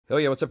Oh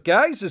yeah, what's up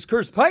guys? It's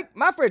Curse Pike.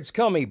 My friends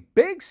call me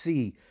Big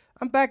C.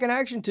 I'm back in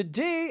action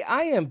today.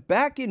 I am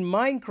back in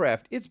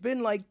Minecraft. It's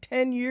been like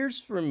 10 years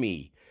for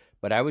me.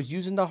 But I was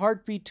using the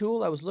heartbeat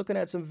tool. I was looking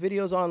at some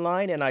videos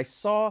online and I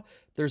saw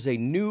there's a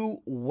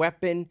new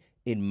weapon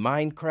in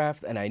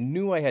Minecraft and I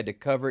knew I had to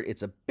cover it.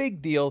 It's a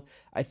big deal.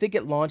 I think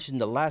it launched in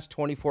the last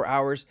 24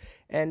 hours.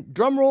 And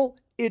drumroll,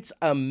 it's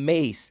a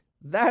mace.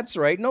 That's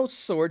right, no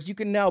swords. You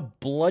can now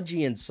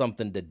bludgeon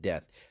something to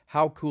death.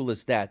 How cool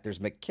is that?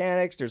 There's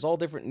mechanics, there's all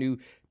different new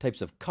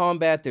types of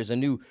combat, there's a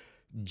new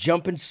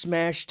jump and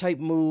smash type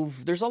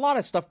move. There's a lot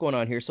of stuff going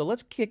on here, so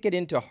let's kick it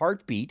into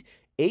Heartbeat,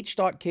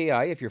 h.ki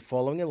if you're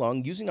following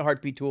along. Using the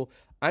Heartbeat tool,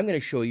 I'm going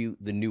to show you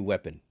the new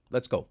weapon.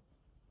 Let's go.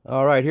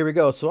 All right, here we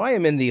go. So I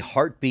am in the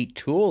Heartbeat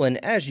tool,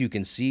 and as you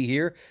can see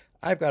here,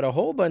 I've got a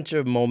whole bunch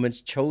of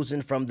moments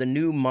chosen from the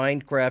new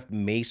Minecraft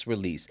Mace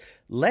release.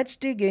 Let's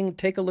dig in,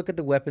 take a look at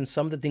the weapon,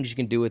 some of the things you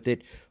can do with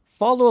it.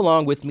 Follow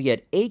along with me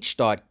at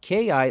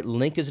h.ki.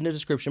 Link is in the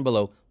description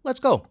below. Let's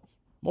go.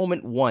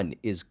 Moment 1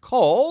 is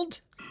called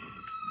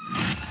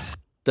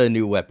the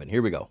new weapon.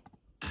 Here we go.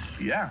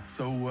 Yeah,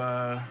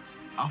 so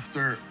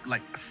after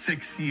like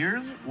 6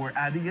 years, we're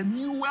adding a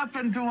new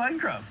weapon to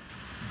Minecraft.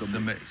 The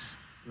Mace.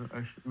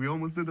 We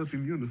almost did that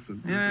in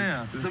unison.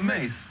 Yeah. The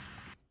Mace.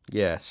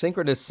 Yeah,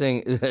 synchronous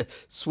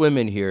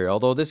swimming here.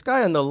 Although this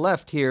guy on the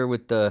left here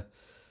with the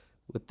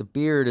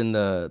beard and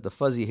the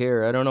fuzzy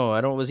hair, I don't know.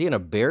 Was he in a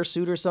bear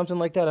suit or something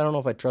like that? I don't know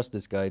if I trust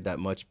this guy that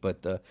much.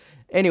 But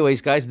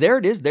anyways, guys, there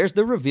it is. There's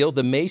the reveal.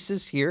 The mace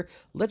is here.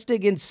 Let's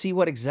dig in and see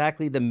what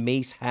exactly the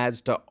mace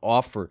has to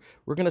offer.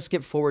 We're going to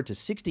skip forward to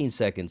 16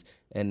 seconds.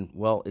 And,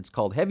 well, it's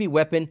called Heavy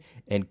Weapon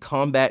and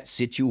Combat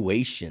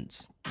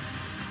Situations.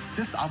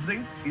 This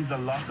update is a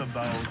lot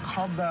about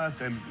combat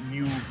and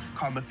new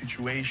combat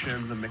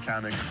situations and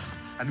mechanics.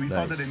 And we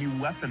thought that a new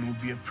weapon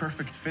would be a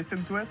perfect fit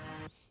into it.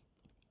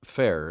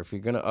 Fair. If you're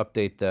going to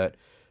update that,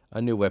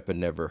 a new weapon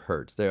never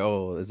hurts. There.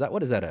 Oh,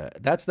 what is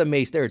that? That's the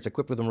mace there. It's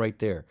equipped with them right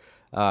there.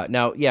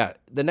 Now, yeah,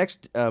 the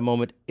next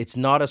moment, it's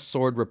not a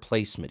sword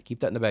replacement. Keep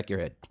that in the back of your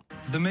head.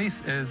 The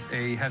Mace is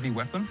a heavy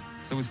weapon,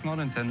 so it's not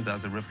intended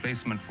as a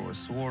replacement for a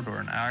sword or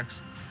an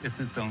axe. It's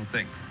its own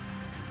thing.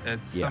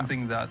 It's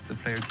something that the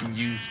player can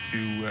use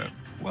to,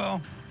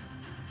 well,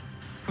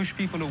 push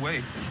people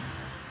away,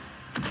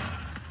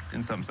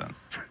 in some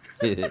sense.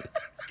 This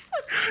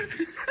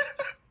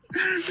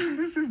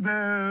is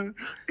the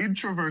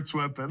introvert's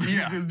weapon.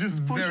 Yeah,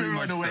 just push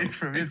everyone away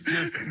from it. It's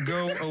just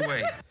go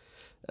away.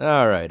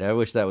 All right, I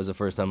wish that was the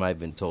first time I've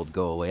been told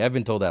go away. I've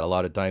been told that a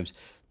lot of times.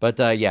 But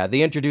yeah,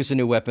 they introduce a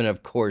new weapon.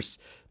 Of course,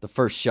 the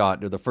first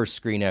shot or the first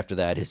screen after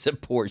that is a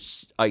poor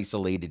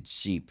isolated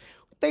sheep.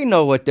 They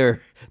know what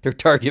their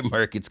target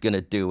market's going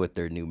to do with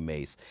their new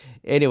mace.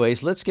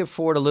 Anyways, let's skip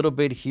forward a little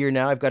bit here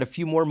now. I've got a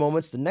few more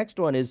moments. The next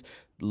one is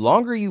the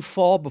longer you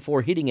fall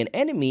before hitting an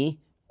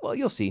enemy, well,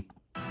 you'll see.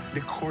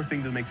 The core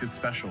thing that makes it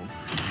special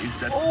is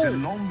that the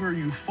longer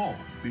you fall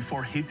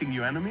before hitting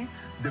your enemy,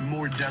 the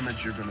more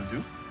damage you're going to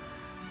do.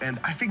 And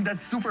I think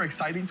that's super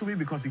exciting to me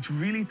because it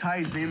really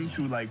ties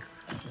into like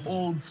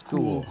old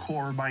school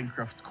core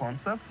Minecraft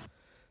concepts.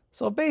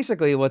 So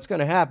basically what's going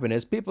to happen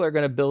is people are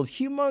going to build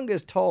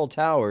humongous tall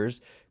towers,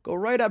 go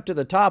right up to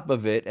the top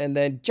of it, and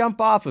then jump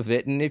off of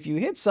it. And if you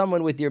hit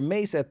someone with your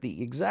mace at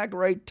the exact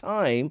right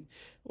time,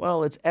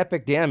 well, it's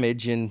epic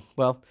damage. And,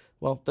 well,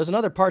 there's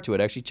another part to it.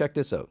 Actually, check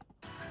this out.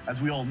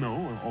 As we all know,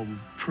 we're all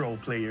pro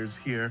players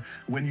here,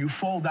 when you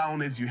fall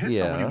down as you hit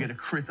someone, you get a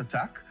crit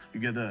attack.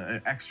 You get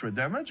extra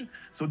damage.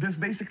 So this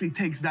basically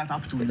takes that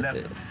up to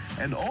 11.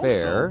 And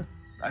also,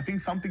 I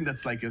think something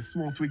that's like a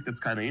small tweak that's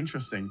kind of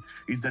interesting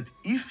is that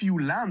if you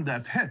land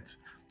that hit,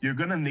 you're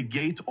going to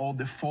negate all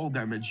the fall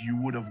damage you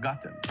would have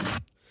gotten.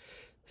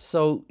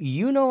 So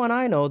you know and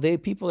I know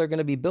people are going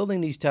to be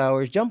building these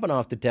towers, jumping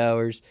off the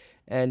towers,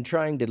 and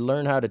trying to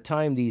learn how to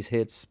time these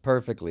hits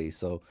perfectly.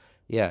 So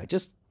yeah,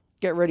 just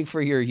get ready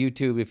for your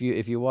YouTube. If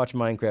you watch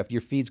Minecraft,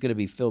 your feed's going to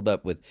be filled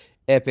up with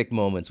epic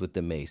moments with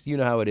the mace. You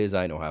know how it is.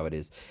 I know how it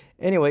is.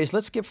 Anyways,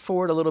 let's skip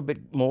forward a little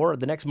bit more.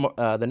 The next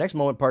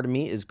moment part of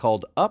me is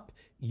called Up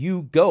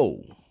You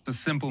Go. It's a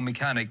simple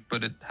mechanic,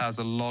 but it has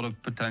a lot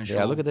of potential.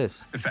 Yeah, look at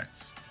this.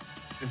 Effects.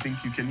 I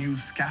think you can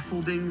use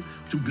scaffolding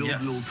to build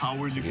little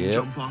towers you can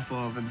jump off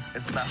of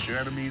and smash your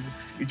enemies.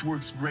 It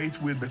works great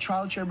with the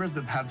trial chambers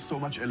that have so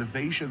much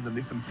elevations and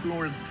different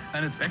floors.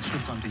 And it's extra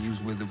fun to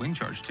use with the wind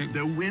charge, too.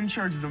 The wind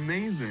charge is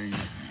amazing.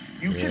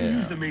 You can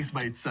use the mace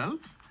by itself,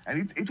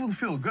 and it will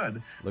feel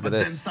good. Look but at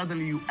this. Then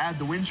suddenly you add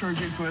the wind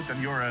charge into it,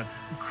 and you're a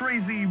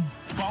crazy,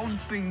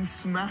 bouncing,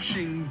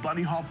 smashing,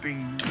 bunny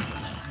hopping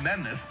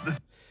menace.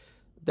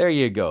 There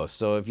you go.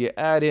 So if you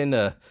add in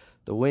the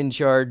wind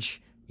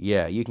charge,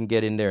 yeah, you can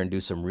get in there and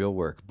do some real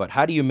work. But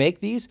how do you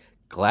make these?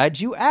 Glad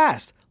you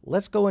asked.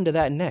 Let's go into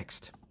that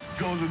next. It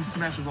goes and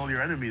smashes all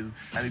your enemies,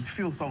 and it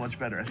feels so much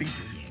better. I think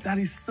that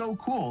is so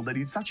cool that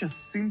it's such a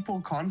simple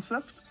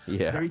concept,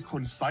 very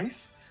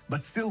concise,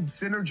 but still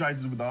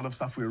synergizes with a lot of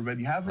stuff we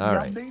already have in the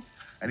update,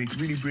 and it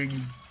really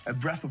brings a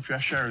breath of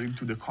fresh air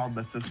into the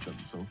combat system.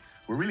 So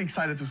we're really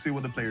excited to see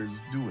what the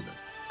players do with it.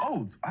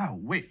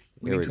 Wait.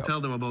 We Here need we to go.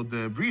 tell them about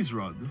the breeze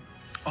rod.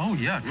 Oh,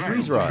 yeah, true. Right.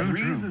 Breeze So rod.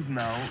 breezes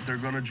now, they're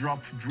going to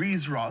drop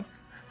breeze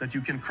rods that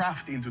you can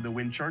craft into the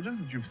wind charges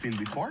that you've seen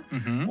before,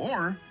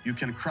 or you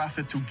can craft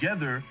it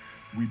together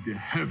with the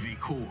heavy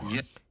core.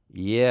 Yeah.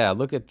 Yeah,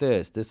 look at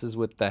this. This is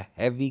with the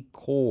heavy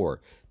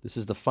core. This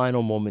is the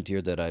final moment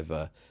here that I've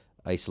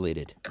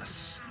isolated.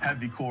 Yes.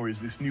 Heavy core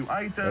is this new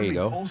item. There you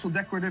It's go. also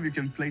decorative. You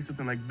can place it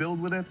and like build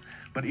with it.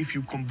 But if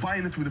you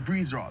combine it with a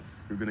breeze rod,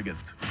 you're gonna get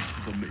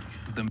the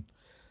mace.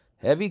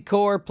 Heavy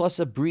core plus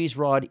a breeze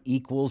rod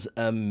equals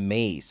a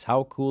mace.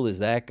 How cool is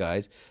that,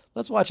 guys?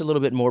 Let's watch a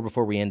little bit more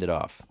before we end it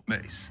off.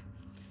 Mace.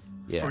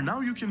 Yeah. For now,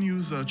 you can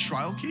use a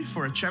trial key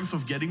for a chance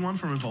of getting one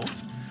from a vault.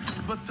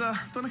 But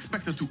don't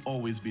expect it to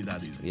always be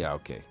that easy. Yeah,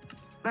 okay.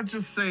 Let's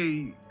just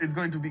say it's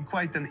going to be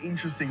quite an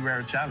interesting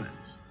rare challenge.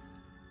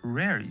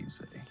 Rare, you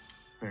say?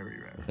 Very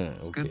rare.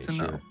 It's good to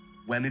know.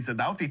 When is it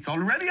out? It's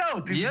already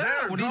out. It's Yeah,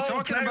 there. what are you Go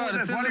talking play about?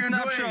 with It's it. in What the are you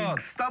doing? snapshot.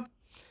 Stop.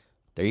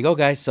 There you go,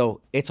 guys.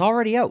 So it's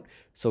already out.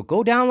 So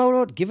go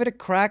download it, give it a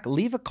crack,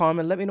 leave a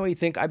comment, let me know what you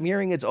think. I'm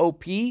hearing it's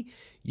OP.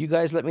 You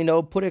guys let me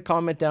know. Put a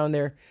comment down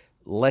there.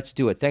 Let's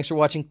do it. Thanks for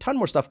watching. Ton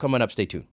more stuff coming up. Stay tuned.